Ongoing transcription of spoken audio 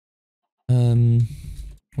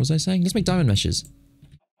What was I saying? Let's make diamond meshes.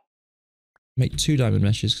 Make 2 diamond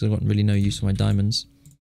meshes because I've got really no use for my diamonds.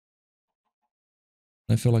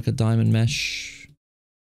 I feel like a diamond mesh.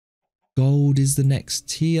 Gold is the next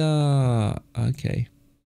tier. Okay.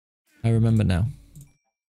 I remember now.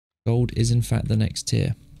 Gold is in fact the next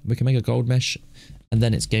tier. We can make a gold mesh, and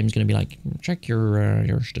then its game's going to be like, check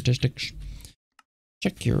your statistics.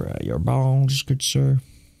 Check your balls, good sir.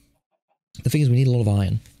 The thing is, we need a lot of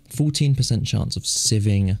iron. 14% chance of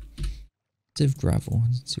sieving. Sieve gravel.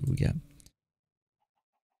 Let's see what we get.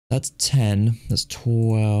 That's 10. That's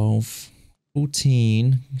 12.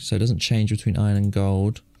 14. So it doesn't change between iron and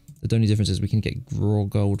gold. The only difference is we can get raw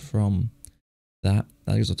gold from that.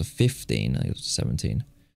 That goes up to 15. That goes up to 17.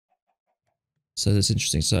 So that's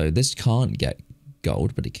interesting. So this can't get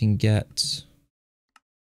gold, but it can get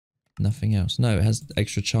nothing else. No, it has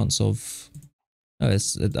extra chance of... Oh,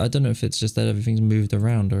 I don't know if it's just that everything's moved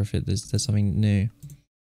around or if there's something new.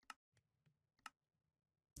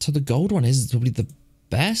 So the gold one is probably the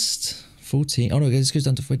best. 14. Oh no, this goes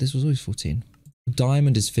down to 4. This was always 14.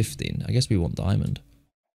 Diamond is 15. I guess we want diamond.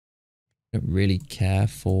 Don't really care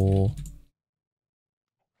for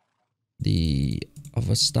the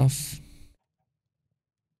other stuff.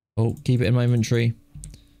 Oh, keep it in my inventory.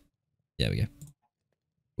 There we go.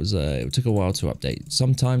 It took a while to update.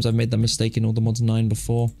 Sometimes I've made that mistake in all the mods 9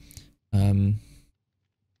 before. Sometimes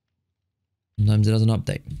it doesn't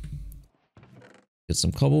update. Get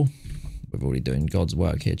some cobble. We're already doing God's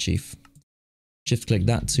work here, Chief. Shift click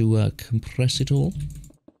that to compress it all.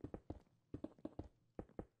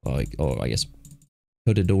 Or I guess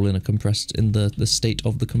put it all in the state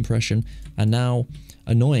of the compression. And now,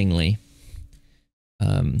 annoyingly,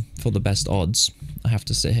 for the best odds, I have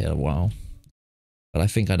to sit here a while. But I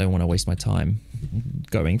think I don't want to waste my time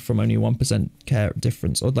going from only 1% care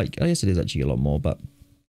difference. Or like, I guess it is actually a lot more, but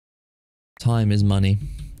time is money.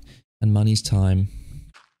 And money's time.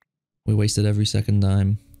 We wasted every second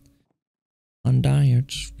time. On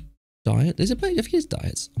diets. Diet? Is it? I think it's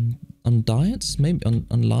diets. On diets? Maybe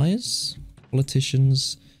on liars?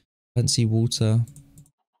 Politicians? Fancy water?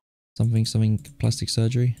 Something plastic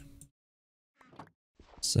surgery?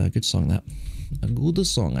 It's a good song, that. A good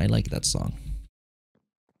song. I like that song.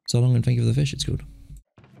 So long and thank you for the fish, it's called.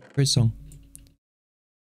 Great song.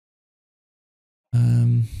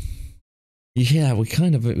 Yeah, we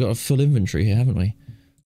kind of got a full inventory here, haven't we?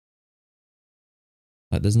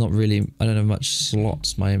 Like, there's not really, I don't have much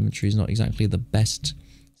slots. My inventory is not exactly the best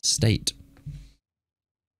state.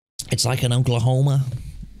 It's like an Oklahoma.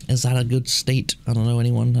 Is that a good state? I don't know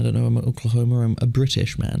anyone. I don't know. I'm an Oklahoma. I'm a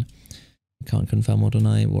British man. I can't confirm or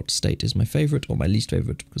deny what state is my favorite or my least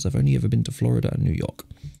favorite because I've only ever been to Florida and New York.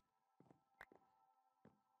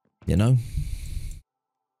 You know?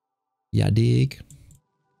 Yeah, dig.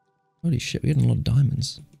 Holy shit, we're getting a lot of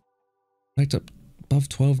diamonds. Backed up above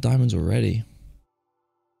 12 diamonds already.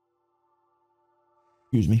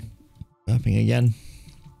 Excuse me. Burping again.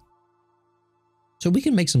 So we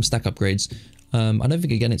can make some stack upgrades. I don't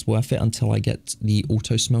think, again, it's worth it until I get the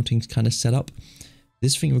auto smelting kind of set up.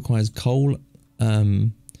 This thing requires coal.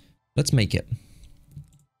 Let's make it.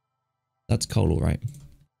 That's coal, all right.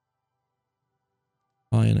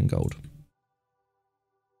 Iron and gold.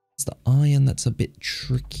 It's the iron that's a bit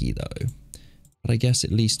tricky, though. But I guess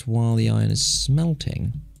at least while the iron is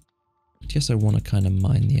smelting, I guess I want to kind of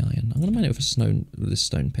mine the iron. I'm going to mine it with this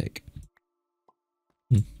stone pick.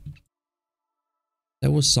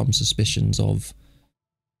 There was some suspicions of...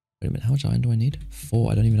 Wait a minute, how much iron do I need?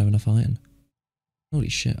 4. I don't even have enough iron. Holy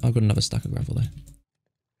shit, I've got another stack of gravel there.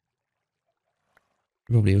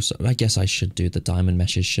 Probably also... I guess I should do the diamond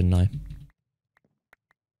meshes, shouldn't I?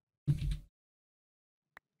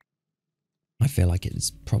 I feel like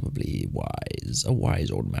it's probably wise. A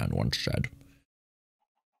wise old man once said.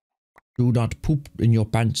 Do not poop in your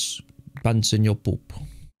pants. Pants in your poop.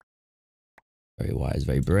 Very wise,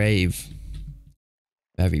 very brave.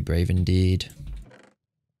 Very brave indeed.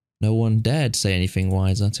 No one dared say anything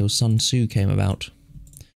wiser till Sun Tzu came about.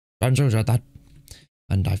 Sun Tzu said that.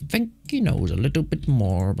 And I think he knows a little bit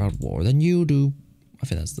more about war than you do. I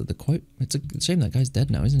think that's the quote. It's a shame that guy's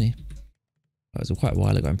dead now, isn't he? It was quite a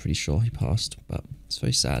while ago, I'm pretty sure he passed, but it's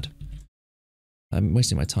very sad. I'm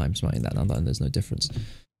wasting my time smiting that now that there's no difference.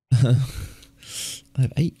 I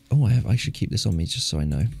have 8. Oh, I should keep this on me just so I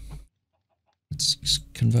know. Let's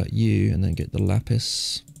convert you and then get the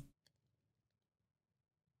lapis.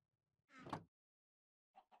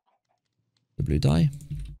 The blue dye.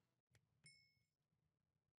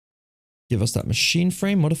 Give us that machine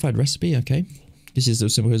frame, modified recipe, okay. This is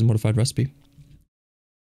as simple as a modified recipe.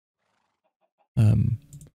 And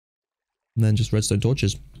then just redstone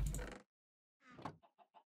torches.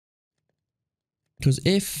 Because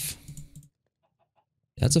if...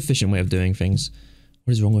 That's an efficient way of doing things.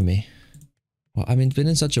 What is wrong with me? Well, I mean, been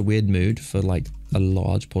in such a weird mood for like a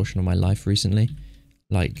large portion of my life recently.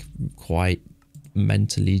 Like, quite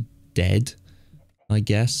mentally dead, I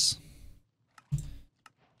guess.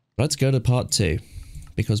 Let's go to part 2.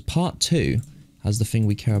 Because part 2 has the thing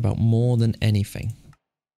we care about more than anything.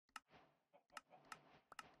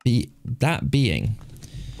 That being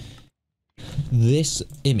this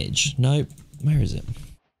image. No, where is it?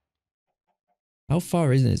 How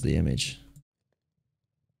far in is the image?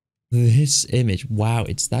 This image. Wow,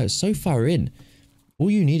 it's so far in.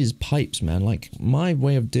 All you need is pipes, man. Like, my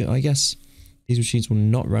way of doing... I guess these machines will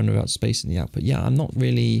not run without space in the output. Yeah, I'm not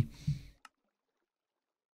really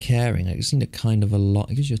caring. I just need a kind of a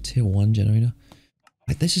lot. It gives you a tier 1 generator.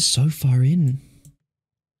 Like, this is so far in.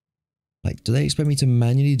 Like, do they expect me to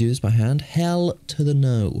manually do this by hand? Hell to the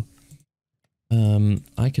no.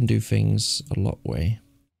 I can do things a lot way.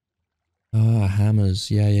 Ah, hammers.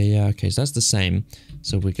 Yeah. Okay, so that's the same.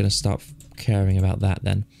 So we're going to start caring about that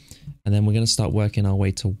then. And then we're going to start working our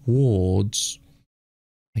way towards,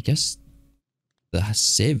 I guess, the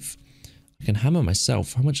sieve. I can hammer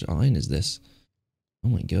myself. How much iron is this? Oh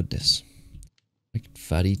my goodness. Like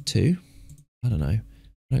 32? I don't know.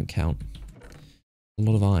 I don't count. A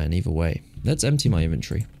lot of iron either way. Let's empty my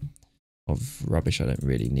inventory of rubbish I don't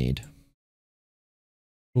really need.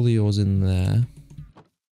 All the ores in there.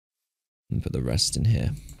 And put the rest in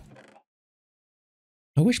here.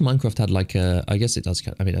 I wish Minecraft had like a... I guess it does...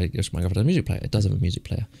 I mean, I wish Minecraft had a music player. It does have a music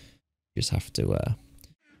player. You just have to...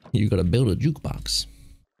 you gotta build a jukebox.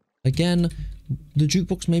 Again, the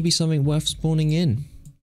jukebox may be something worth spawning in.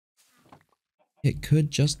 It could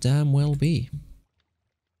just damn well be.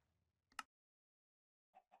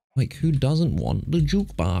 Like, who doesn't want the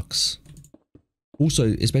jukebox?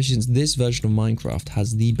 Also, especially since this version of Minecraft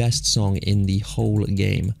has the best song in the whole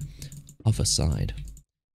game. Other side.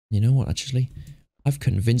 You know what, actually? I've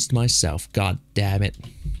convinced myself. God damn it.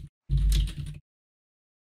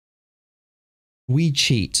 We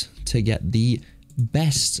cheat to get the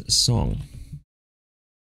best song.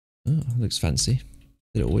 Oh, it looks fancy.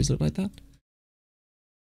 Did it always look like that?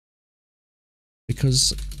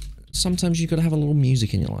 Because sometimes you gotta have a little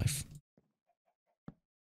music in your life.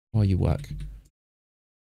 While you work.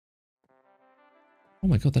 Oh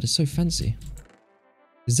my god, that is so fancy.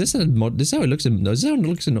 Is this a mod? This is how it looks in... Is this how it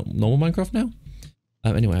looks in normal Minecraft now?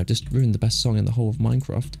 Anyway, I've just ruined the best song in the whole of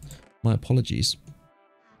Minecraft. My apologies.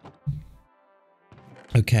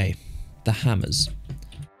 Okay. The hammers.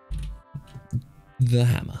 The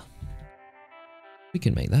hammer. We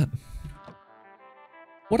can make that.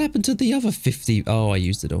 What happened to the other 50? Oh, I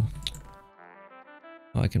used it all.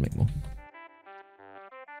 Oh, I can make more.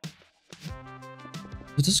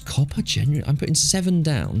 But does copper genuinely... I'm putting 7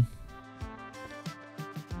 down.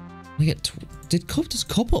 I get... Does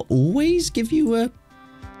copper always give you a...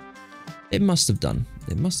 It must have done.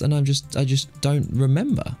 It must... And I just don't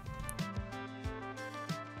remember.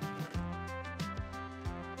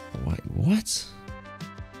 Wait, what?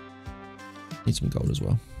 Need some gold as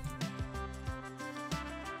well.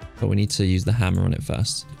 But we need to use the hammer on it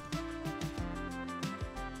first.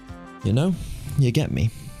 You know? You get me.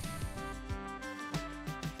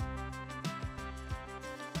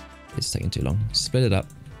 It's taking too long. Split it up.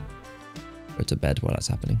 Go to bed while that's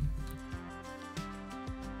happening.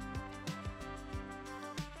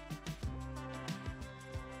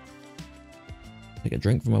 Take a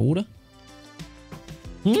drink from my water.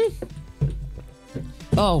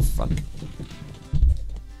 Oh, fuck.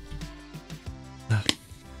 Ah,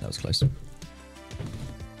 that was close.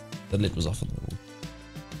 The lid was off on the wall.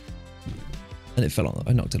 And it fell on.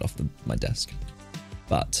 I knocked it off my desk.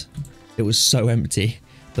 But it was so empty,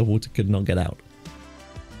 the water could not get out.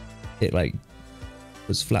 It like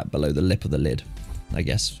was flat below the lip of the lid, I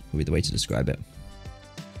guess would be the way to describe it.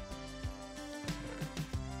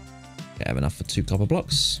 Okay, I have enough for 2 copper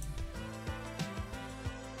blocks.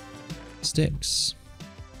 Sticks.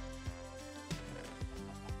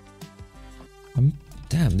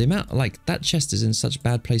 Damn, the amount, like, that chest is in such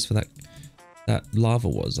bad place for that lava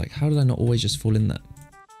was. Like, how did I not always just fall in that?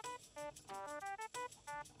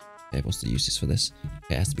 Okay, what's the uses for this?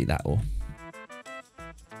 Okay, it has to be that ore.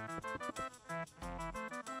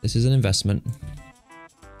 This is an investment.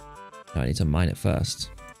 Now I need to mine it first.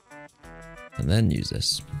 And then use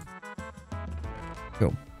this.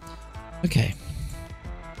 Cool. Okay.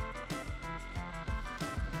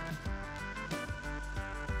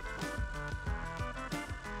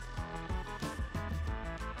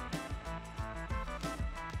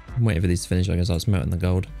 I'm waiting for these to finish, like I start smelting the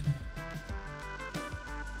gold.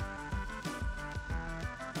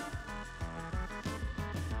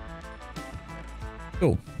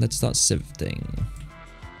 Cool. Let's start sifting.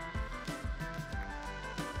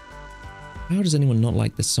 How does anyone not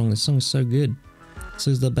like this song? This song is so good. This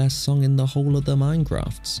is the best song in the whole of the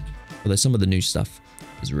Minecrafts. Although some of the new stuff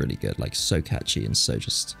is really good, like so catchy and so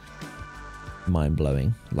just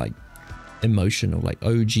mind-blowing, like emotional, like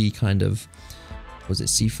OG kind of. Was it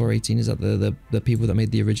C418? Is that the people that made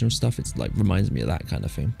the original stuff? It's like reminds me of that kind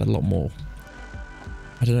of thing, but a lot more.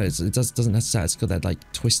 I don't know. It doesn't necessarily. It's got that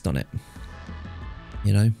like twist on it.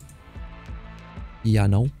 You know? Yeah,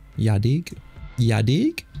 no. Yeah, dig. Yeah,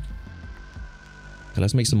 dig. Okay,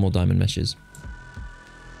 let's make some more diamond meshes.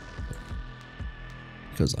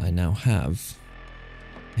 Because I now have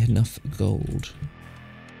enough gold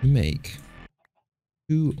to make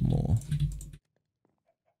 2 more.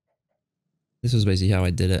 This was basically how I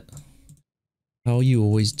did it. How you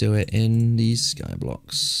always do it in these sky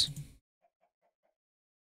blocks.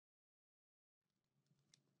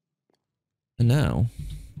 And now,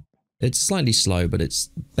 it's slightly slow, but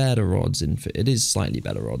it's better odds. It is slightly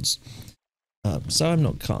better odds. So I'm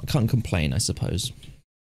not can't complain, I suppose.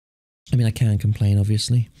 I mean, I can complain,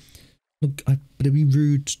 obviously. Look, but it'd be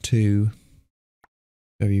rude to.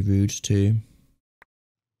 Very rude to.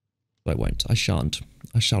 But I won't. I shan't.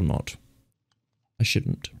 I shall not. I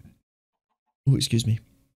shouldn't. Oh, excuse me.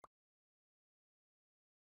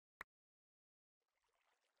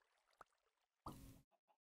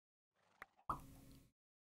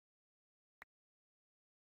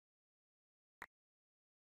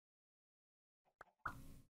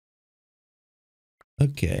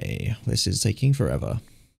 Okay, this is taking forever.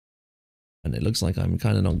 And it looks like I'm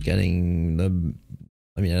kind of not getting the...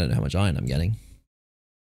 I mean, I don't know how much iron I'm getting.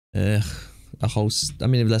 A whole... I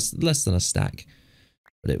mean, less than a stack.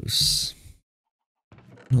 But it was...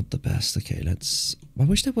 not the best. Okay, let's... I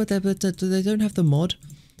wish they were there, but they don't have the mod.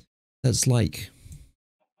 That's like...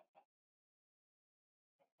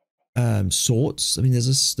 sorts. I mean,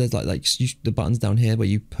 there's like the buttons down here where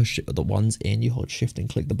you push the ones in, you hold shift and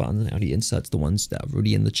click the button and it only inserts the ones that are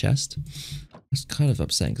already in the chest. That's kind of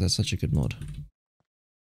upsetting because that's such a good mod.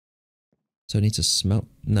 So I need to smelt,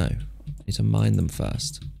 no, I need to mine them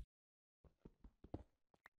first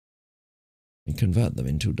and convert them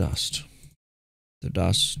into dust. The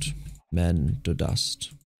dust, men to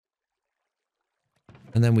dust.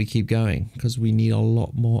 And then we keep going because we need a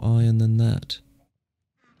lot more iron than that.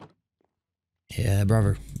 Yeah,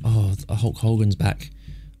 brother. Oh, Hulk Hogan's back.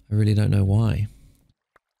 I really don't know why.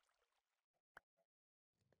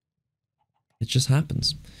 It just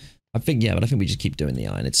happens. I think, yeah, but I think we just keep doing the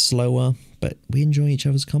iron. It's slower, but we enjoy each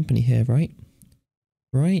other's company here, right?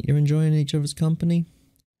 Right? You're enjoying each other's company?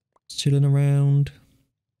 Just chilling around.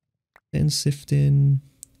 Getting sifting.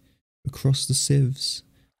 Across the sieves.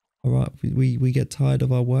 Alright, we get tired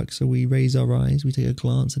of our work, so we raise our eyes. We take a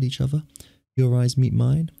glance at each other. Your eyes meet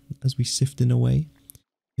mine as we sifting away.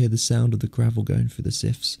 Hear the sound of the gravel going through the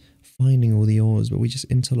sifts, finding all the ores, but we just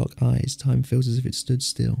interlock eyes. Time feels as if it stood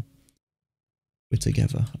still. We're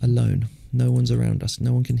together, alone. No one's around us.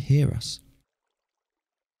 No one can hear us.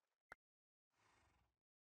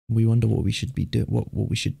 We wonder what we should be what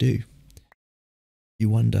we should do. You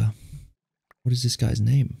wonder, what is this guy's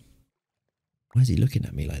name? Why is he looking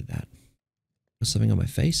at me like that? Got something on my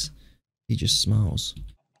face? He just smiles.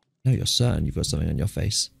 No, you're certain you've got something on your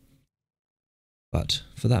face. But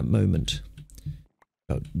for that moment,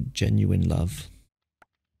 felt genuine love.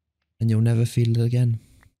 And you'll never feel it again.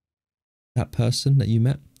 That person that you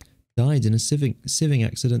met died in a sieving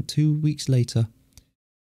accident 2 weeks later.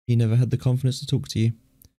 He never had the confidence to talk to you.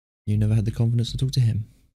 You never had the confidence to talk to him.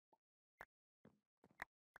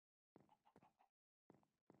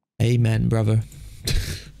 Amen, brother.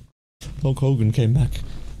 Hulk Hogan came back.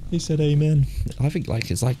 He said amen. I think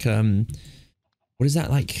like it's like what is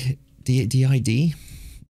that, like DID?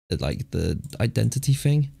 Like the identity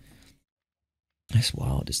thing? That's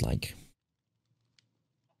wild. It's like,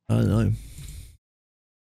 I don't know.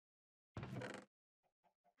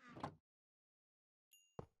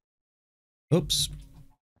 Oops.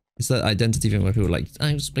 It's that identity thing where people are like,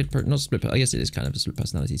 I'm not split, I guess it is kind of a split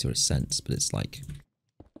personality to a sense, but it's like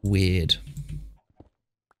weird.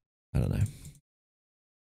 I don't know.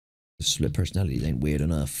 The split personality ain't weird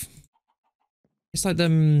enough. It's like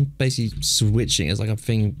them basically switching as like a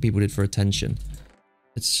thing people did for attention.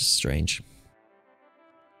 It's just strange.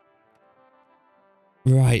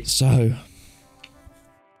 Right, so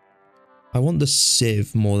I want the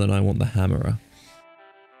sieve more than I want the hammerer.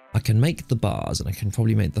 I can make the bars and I can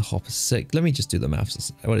probably make the hopper 6. Let me just do the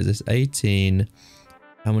maths. What is this? 18.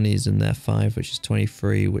 How many is in there? 5, which is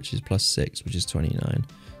 23, which is plus 6, which is 29.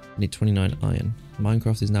 I need 29 iron.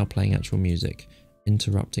 Minecraft is now playing actual music,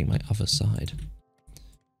 interrupting my other side.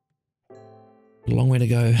 A long way to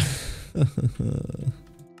go.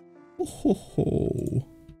 Oh, ho, ho.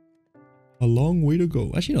 A long way to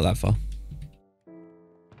go. Actually, not that far.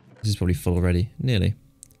 This is probably full already. Nearly.